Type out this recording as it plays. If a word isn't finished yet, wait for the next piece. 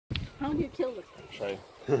How do you kill them? Show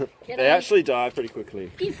you. They actually die pretty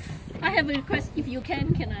quickly. If I have a request, if you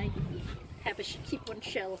can I have keep one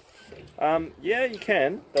shell? Yeah, you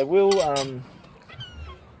can. They will.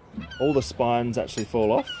 All the spines actually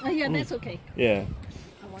fall off. Oh yeah, that's okay. Yeah.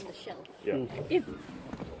 I want the shell. Yeah. If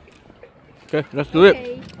Okay, let's do it.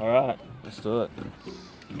 All right, let's do it.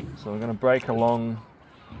 So we're going to break along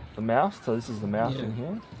the mouth. So this is the mouth in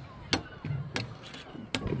here.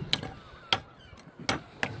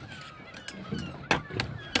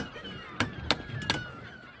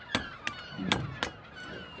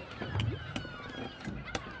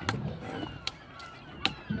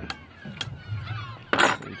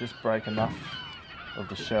 So you just break enough of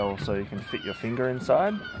the shell so you can fit your finger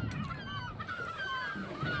inside.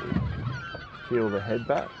 Peel the head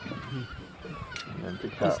back. And then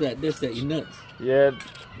pick What's up. that? That's the innards. Yeah,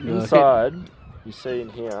 inside, you see in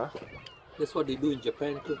here. That's what they do in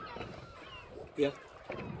Japan too. Yeah.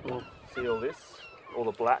 Oh, see all this? All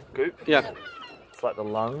the black goop? Yeah. It's like the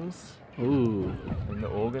lungs Ooh. and the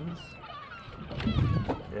organs.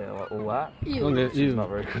 Yeah, like all that. you. Okay, It's not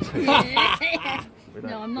very good.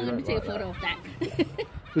 No, I'm not going to take a photo of that.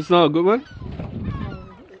 This is not a good one?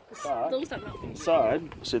 No, those are not. Inside,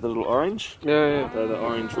 see the little orange? Yeah. They're the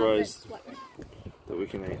orange rose That's what- that we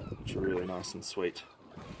can eat, which are really nice and sweet.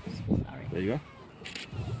 Sorry. There you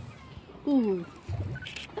go. Ooh.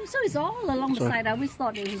 Oh, so it's all along the side. I always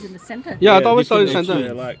thought it was in the center. Yeah, I always thought it's They're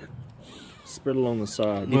center. like spread along the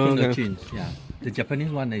side. Different Okay. urchins. Yeah. The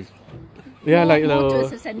Japanese one is Yeah, like more towards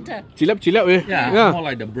the the center. chilap eh? yeah, more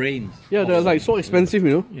like the brains. Yeah, they're like so expensive, you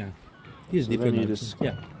know. Yeah. This is So then different. you urchin. just-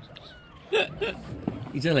 Yeah.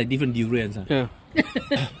 It's just like different durians. Yeah.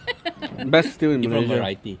 Best still in Different Malaysia.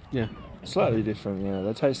 variety. Yeah. Slightly different, yeah.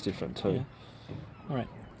 They taste different too. Yeah. Alright.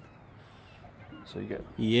 So you get,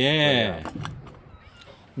 Yeah.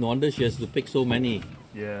 No wonder she has to pick so many.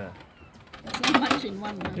 yeah. So much in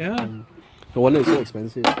one. Yeah. No wonder it's so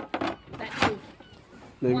expensive. That too.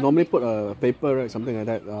 They normally put a paper, right, something like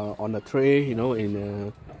that, on the tray, you know,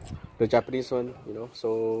 in the Japanese one, you know.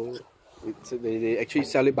 So they actually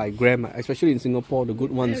sell it by gram, especially in Singapore, the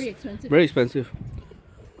good ones. Very expensive. Very expensive.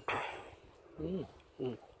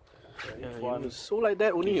 One You so like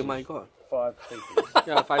that only, oh my god. 5 pieces.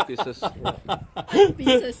 Yeah, 5 pieces.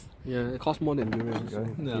 Pieces. Yeah, it costs more than durian. So,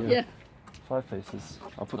 Yeah. 5 pieces.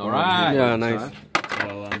 I'll put Alright. Yeah, nice.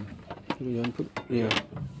 I'll, You want to put? Yeah.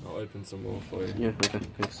 I'll open some more for you. Yeah, okay,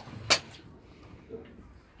 thanks.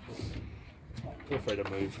 Feel free to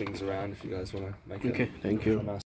move things around if you guys want to make Okay, thank you. a nice